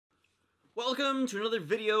Welcome to another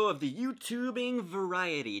video of the YouTubing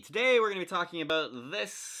variety. Today we're going to be talking about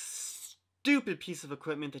this stupid piece of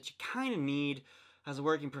equipment that you kind of need as a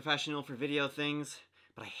working professional for video things,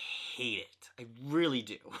 but I hate it. I really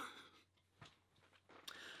do.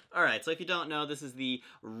 Alright, so if you don't know, this is the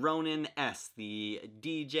Ronin-S, the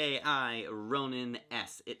DJI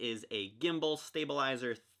Ronin-S. It is a gimbal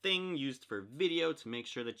stabilizer thing used for video to make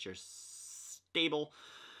sure that you're stable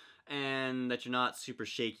and that you're not super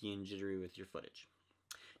shaky and jittery with your footage.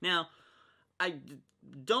 Now, I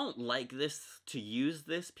don't like to use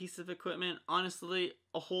this piece of equipment, honestly,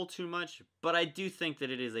 a whole too much, but I do think that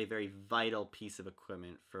it is a very vital piece of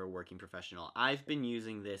equipment for a working professional. I've been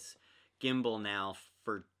using this gimbal now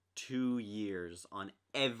for 2 years on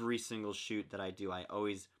every single shoot that I do. I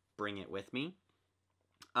always bring it with me.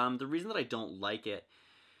 The reason that I don't like it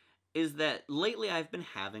is that lately I've been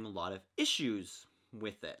having a lot of issues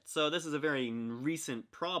with it. So this is a very recent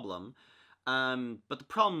problem, but the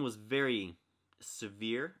problem was very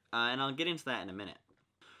severe, and I'll get into that in a minute.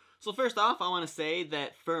 So first off, I want to say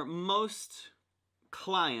that for most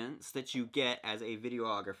clients that you get as a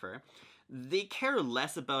videographer, they care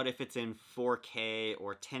less about if it's in 4K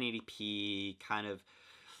or 1080p kind of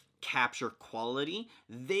capture quality.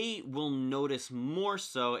 They will notice more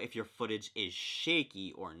so if your footage is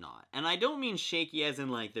shaky or not. And I don't mean shaky as in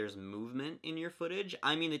like there's movement in your footage.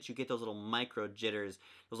 I mean that you get those little micro jitters,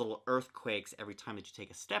 those little earthquakes every time that you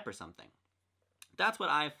take a step or something. That's what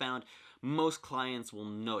I've found most clients will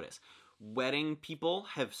notice. Wedding people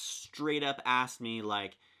have straight up asked me,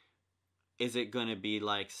 like, is it going to be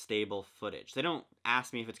like stable footage? They don't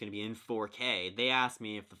ask me if it's going to be in 4K. They ask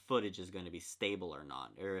me if the footage is going to be stable or not,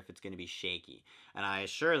 or if it's going to be shaky. And I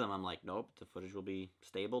assure them, I'm like, nope, the footage will be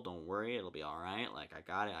stable. Don't worry, it'll be all right. Like, I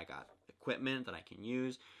got it. I got equipment that I can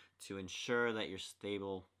use to ensure that you're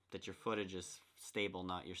stable, that your footage is stable,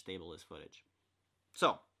 not your stable is footage.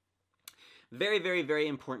 So, very, very, very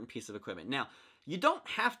important piece of equipment. Now, you don't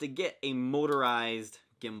have to get a motorized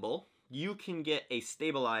gimbal. You can get a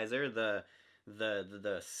stabilizer, the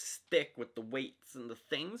stick with the weights and the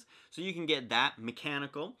things. So you can get that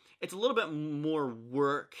mechanical. It's a little bit more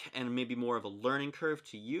work and maybe more of a learning curve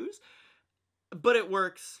to use, but it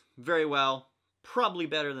works very well, probably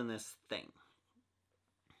better than this thing.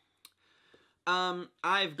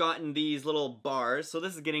 I've gotten these little bars, so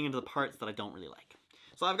this is getting into the parts that I don't really like.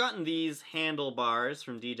 So I've gotten these handlebars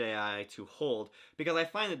from DJI to hold because I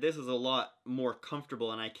find that this is a lot more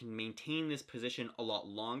comfortable and I can maintain this position a lot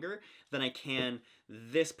longer than I can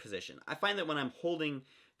this position. I find that when I'm holding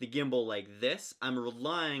the gimbal like this, I'm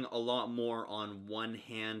relying a lot more on one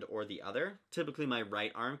hand or the other, typically my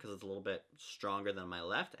right arm because it's a little bit stronger than my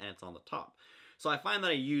left and it's on the top. So I find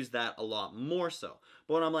that I use that a lot more so.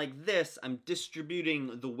 But when I'm like this, I'm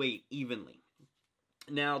distributing the weight evenly.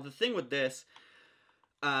 Now the thing with this,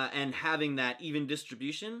 and having that even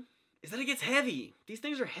distribution, is that it gets heavy. These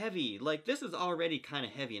things are heavy. Like, this is already kind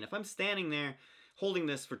of heavy, and if I'm standing there holding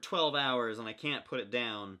this for 12 hours and I can't put it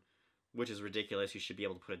down, which is ridiculous, you should be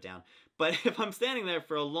able to put it down, but if I'm standing there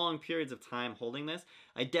for a long periods of time holding this,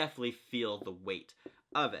 I definitely feel the weight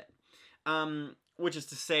of it. Which is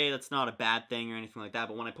to say that's not a bad thing or anything like that,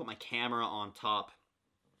 but when I put my camera on top,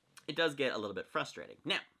 it does get a little bit frustrating.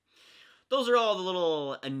 Now, those are all the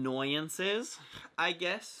little annoyances, I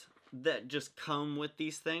guess, that just come with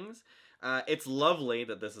these things. It's lovely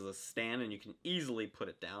that this is a stand and you can easily put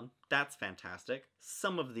it down. That's fantastic.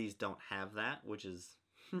 Some of these don't have that, which is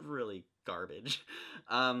really garbage.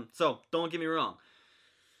 So, don't get me wrong.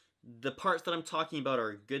 The parts that I'm talking about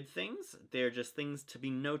are good things. They're just things to be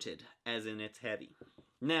noted, as in it's heavy.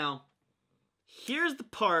 Now, here's the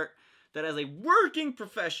part that as a working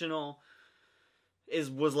professional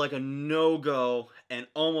was like a no-go and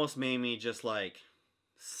almost made me just like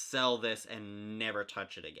sell this and never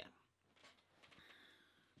touch it again.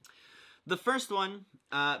 The first one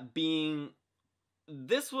being,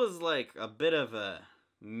 this was like a bit of a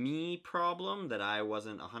me problem that I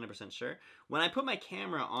wasn't 100% sure. When I put my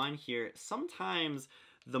camera on here, sometimes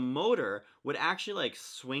the motor would actually like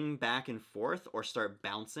swing back and forth or start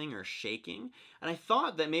bouncing or shaking. And I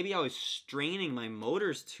thought that maybe I was straining my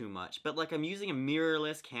motors too much, but like I'm using a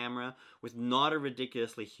mirrorless camera with not a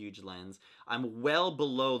ridiculously huge lens. I'm well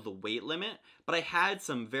below the weight limit, but I had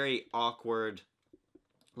some very awkward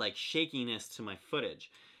like shakiness to my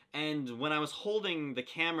footage. And when I was holding the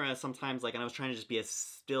camera sometimes, like, and I was trying to just be as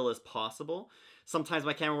still as possible, sometimes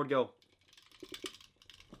my camera would go,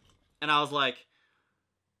 and I was like,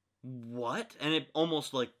 what? And it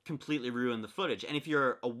almost like completely ruined the footage. And if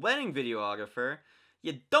you're a wedding videographer,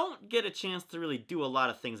 you don't get a chance to really do a lot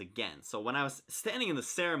of things again. So when I was standing in the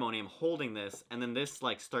ceremony, I'm holding this, and then this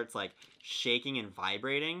like starts like shaking and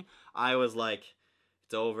vibrating. I was like,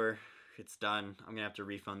 it's over, it's done. I'm gonna have to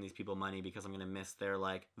refund these people money because I'm gonna miss their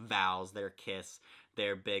like vows, their kiss,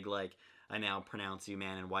 their big like, I now pronounce you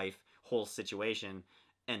man and wife whole situation.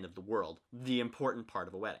 End of the world. The important part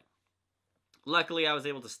of a wedding. Luckily, I was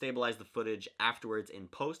able to stabilize the footage afterwards in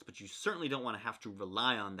post, but you certainly don't want to have to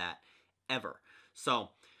rely on that ever. So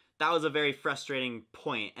that was a very frustrating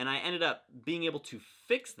point, and I ended up being able to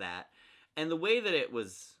fix that. And the way that it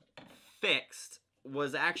was fixed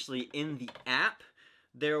was actually in the app.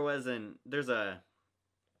 So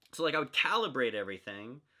like I would calibrate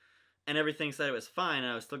everything, and everything said it was fine,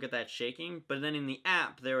 and I would still get that shaking. But then in the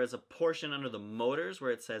app, there was a portion under the motors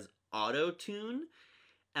where it says auto-tune,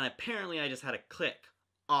 and apparently I just had to click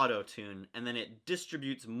auto-tune, and then it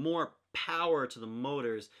distributes more power to the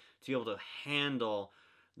motors to be able to handle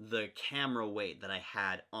the camera weight that I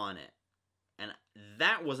had on it. And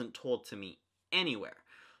that wasn't told to me anywhere.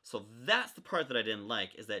 So that's the part that I didn't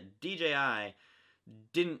like, is that DJI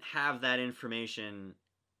didn't have that information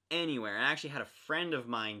anywhere. I actually had a friend of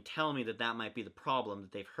mine tell me that that might be the problem,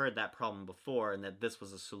 that they've heard that problem before, and that this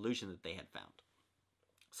was a solution that they had found.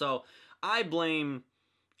 So I blame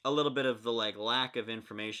a little bit of the like lack of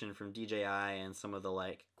information from DJI and some of the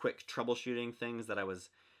like quick troubleshooting things that I was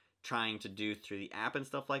trying to do through the app and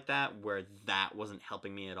stuff like that, where that wasn't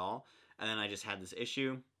helping me at all. And then I just had this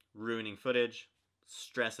issue, ruining footage,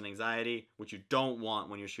 stress and anxiety, which you don't want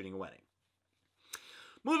when you're shooting a wedding.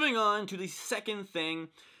 Moving on to the second thing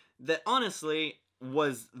that honestly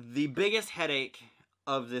was the biggest headache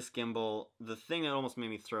of this gimbal, the thing that almost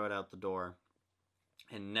made me throw it out the door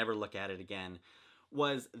and never look at it again,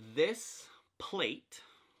 was this plate.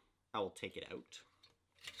 I will take it out.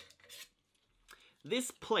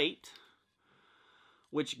 This plate,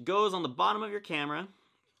 which goes on the bottom of your camera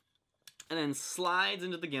and then slides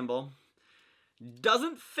into the gimbal,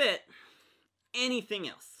 doesn't fit anything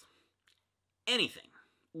else. Anything.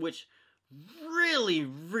 Which really,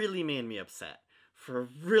 really made me upset for a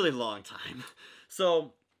really long time.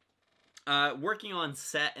 So, working on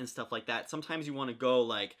set and stuff like that, sometimes you want to go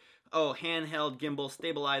like, oh, handheld gimbal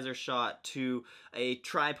stabilizer shot to a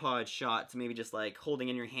tripod shot to maybe just like holding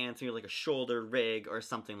in your hand to like a shoulder rig or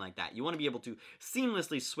something like that. You want to be able to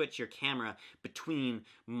seamlessly switch your camera between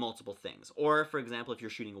multiple things. Or for example, if you're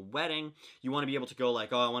shooting a wedding, you want to be able to go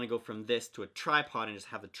like, oh, I want to go from this to a tripod and just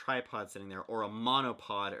have the tripod sitting there, or a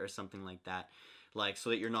monopod or something like that, like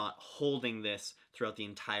so that you're not holding this throughout the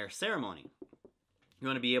entire ceremony. You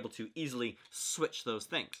want to be able to easily switch those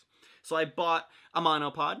things. So I bought a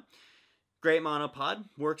monopod. Great monopod,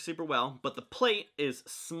 works super well, but the plate is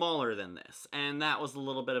smaller than this, and that was a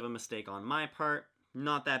little bit of a mistake on my part.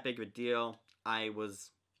 Not that big of a deal. I was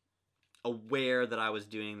aware that I was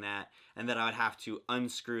doing that, and that I would have to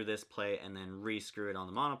unscrew this plate and then re-screw it on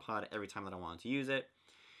the monopod every time that I wanted to use it.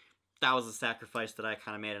 That was a sacrifice that I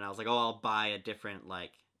kind of made, and I was like, oh, I'll buy a different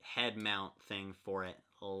like head mount thing for it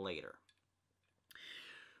later.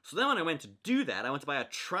 So then when I went to do that, I went to buy a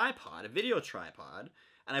tripod, a video tripod,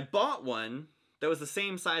 and I bought one that was the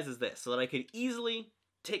same size as this, so that I could easily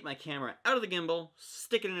take my camera out of the gimbal,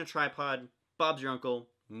 stick it in a tripod, Bob's your uncle,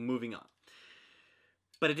 moving on.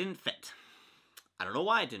 But it didn't fit. I don't know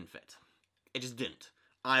why it didn't fit. It just didn't.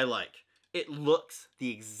 It looks the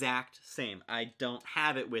exact same. I don't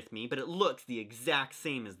have it with me, but it looks the exact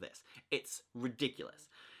same as this. It's ridiculous.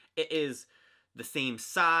 It is the same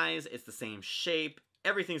size, it's the same shape,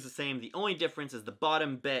 everything's the same. The only difference is the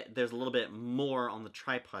bottom bit, there's a little bit more on the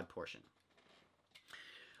tripod portion.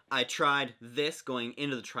 I tried this going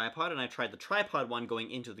into the tripod, and I tried the tripod one going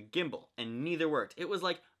into the gimbal, and neither worked. It was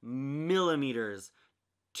like millimeters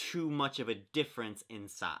too much of a difference in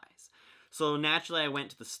size. So naturally I went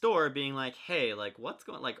to the store being like, hey, like what's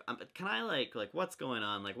going, like, can I like what's going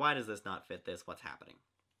on? Like, why does this not fit this? What's happening?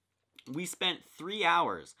 We spent 3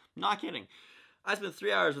 hours, not kidding, I spent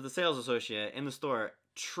 3 hours with a sales associate in the store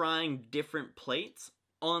trying different plates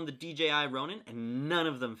on the DJI Ronin, and none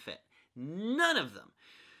of them fit. None of them.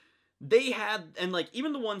 They had, and like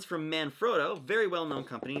even the ones from Manfrotto, very well-known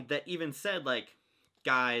company, that even said like,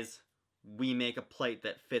 guys, we make a plate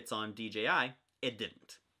that fits on DJI. It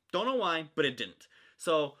didn't. Don't know why, but it didn't.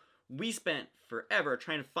 So we spent forever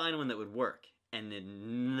trying to find one that would work, and did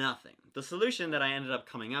nothing. The solution that I ended up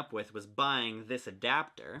coming up with was buying this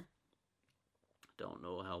adapter. Don't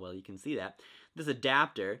know how well you can see that. This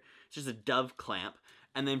adapter, it's just a dove clamp,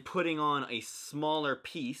 and then putting on a smaller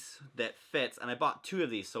piece that fits, and I bought 2 of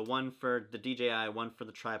these, so one for the DJI, one for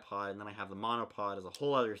the tripod, and then I have the monopod as a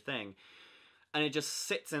whole other thing. and it just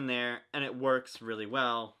sits in there and it works really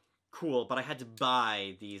well. Cool, but I had to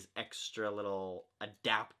buy these extra little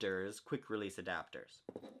adapters, quick release adapters.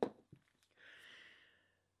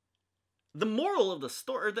 The moral of the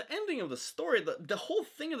story, or the ending of the story, the whole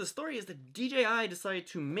thing of the story is that DJI decided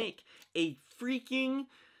to make a freaking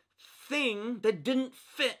thing that didn't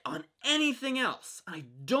fit on anything else. I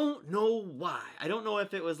don't know why. I don't know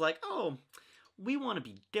if it was like, oh, we want to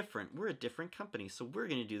be different. We're a different company, so we're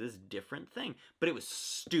going to do this different thing. But it was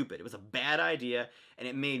stupid. It was a bad idea, and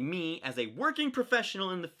it made me, as a working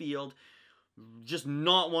professional in the field, just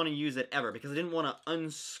not want to use it ever, because I didn't want to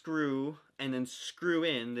unscrew and then screw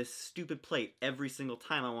in this stupid plate every single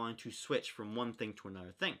time I wanted to switch from one thing to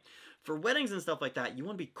another thing. For weddings and stuff like that, you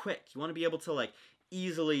want to be quick. You want to be able to like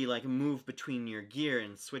easily like move between your gear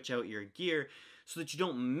and switch out your gear so that you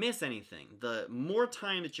don't miss anything. The more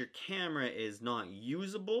time that your camera is not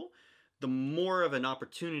usable, the more of an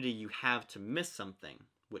opportunity you have to miss something,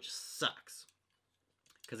 which sucks.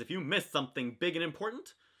 Because if you miss something big and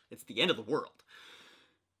important, it's the end of the world.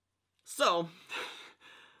 So,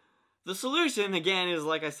 the solution, again, is,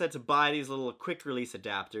 like I said, to buy these little quick release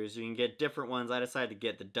adapters. You can get different ones. I decided to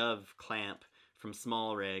get the Dove clamp from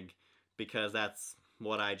Small Rig because that's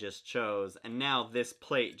what I just chose. And now this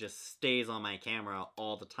plate just stays on my camera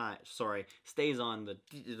all the time. Sorry, stays on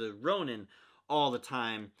the Ronin all the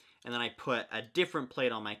time. And then I put a different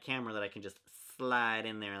plate on my camera that I can just slide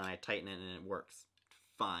in there and I tighten it and it works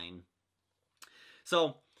fine.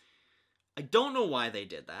 So, I don't know why they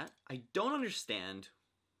did that. I don't understand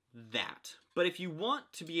that. But if you want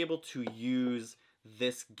to be able to use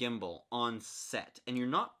this gimbal on set, and you're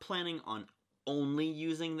not planning on only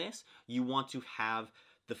using this, you want to have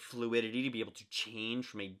the fluidity to be able to change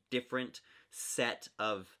from a different set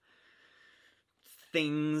of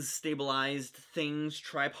things, stabilized things,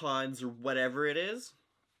 tripods, or whatever it is,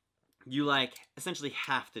 you like essentially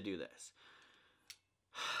have to do this.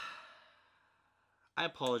 I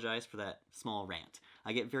apologize for that small rant.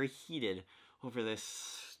 I get very heated over this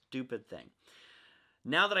stupid thing.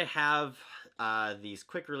 Now that I have these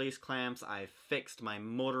quick release clamps, I've fixed my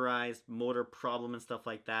motor problem and stuff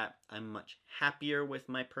like that, I'm much happier with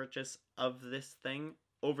my purchase of this thing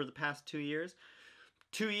over the past 2 years.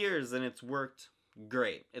 2 years and it's worked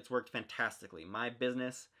great. It's worked fantastically. My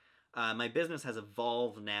business has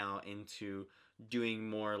evolved now into doing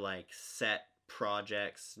more like set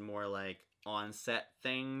projects, more like on-set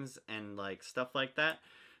things and like stuff like that.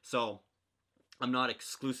 So I'm not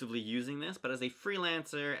exclusively using this, but as a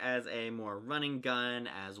freelancer, as a more running gun,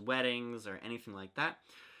 as weddings or anything like that,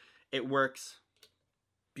 it works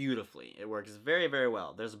beautifully. It works very, very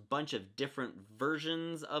well. There's a bunch of different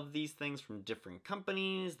versions of these things from different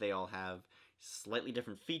companies. They all have slightly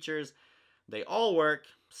different features. They all work,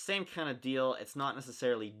 same kind of deal. It's not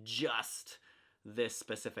necessarily just this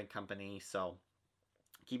specific company, so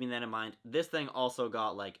keeping that in mind. This thing also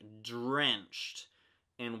got like drenched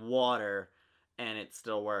in water and it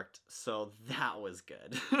still worked, so that was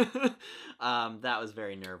good. That was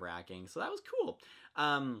very nerve-wracking, so that was cool.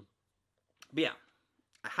 But yeah,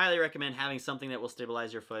 I highly recommend having something that will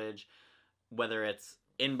stabilize your footage, whether it's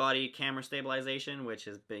in-body camera stabilization, which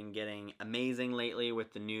has been getting amazing lately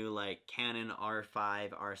with the new like Canon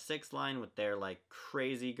R5, R6 line with their like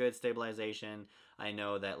crazy good stabilization. I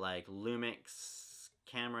know that like Lumix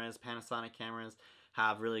cameras, Panasonic cameras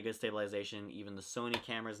have really good stabilization. Even the Sony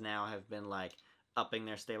cameras now have been like upping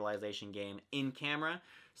their stabilization game in camera.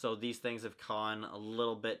 So these things have gone a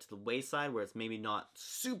little bit to the wayside where it's maybe not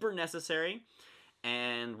super necessary.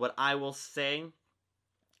 And what I will say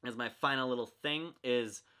as my final little thing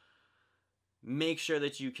is make sure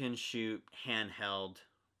that you can shoot handheld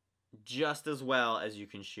just as well as you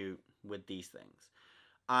can shoot with these things.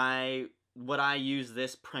 What I use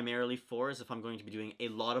this primarily for is if I'm going to be doing a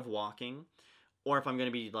lot of walking, or if I'm going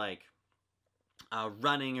to be like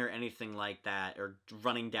running or anything like that, or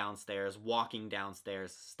running downstairs, walking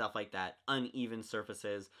downstairs, stuff like that, uneven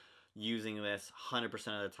surfaces, using this 100%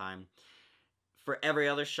 of the time. For every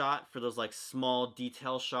other shot, for those like small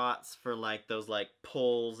detail shots, for like those like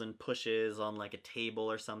pulls and pushes on like a table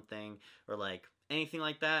or something, or like anything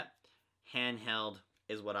like that, handheld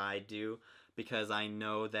is what I do, because I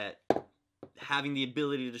know that having the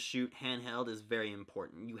ability to shoot handheld is very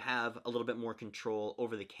important. You have a little bit more control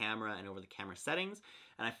over the camera and over the camera settings,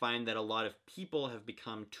 and I find that a lot of people have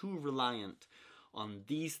become too reliant on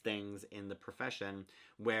these things in the profession,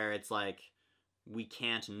 where it's like, we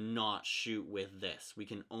can't not shoot with this. We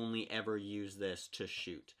can only ever use this to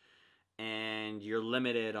shoot. And you're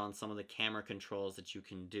limited on some of the camera controls that you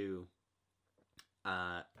can do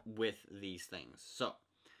with these things. So,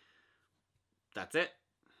 that's it.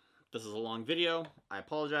 This is a long video. I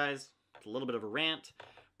apologize. It's a little bit of a rant,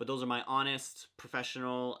 but those are my honest,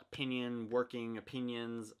 professional working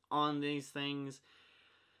opinions on these things.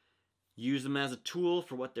 Use them as a tool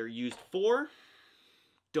for what they're used for.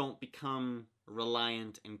 Don't become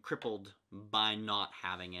reliant and crippled by not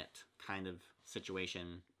having it kind of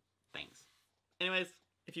situation things. Anyways,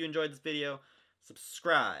 if you enjoyed this video,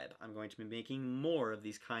 subscribe. I'm going to be making more of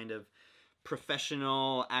these kind of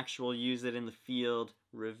professional, actual use it in the field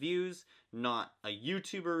reviews, not a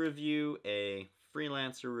YouTuber review, a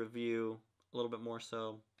freelancer review, a little bit more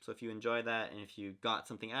so. So if you enjoy that and if you got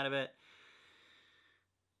something out of it,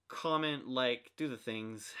 comment, like, do the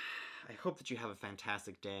things. I hope that you have a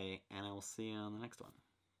fantastic day, and I will see you on the next one.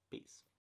 Peace.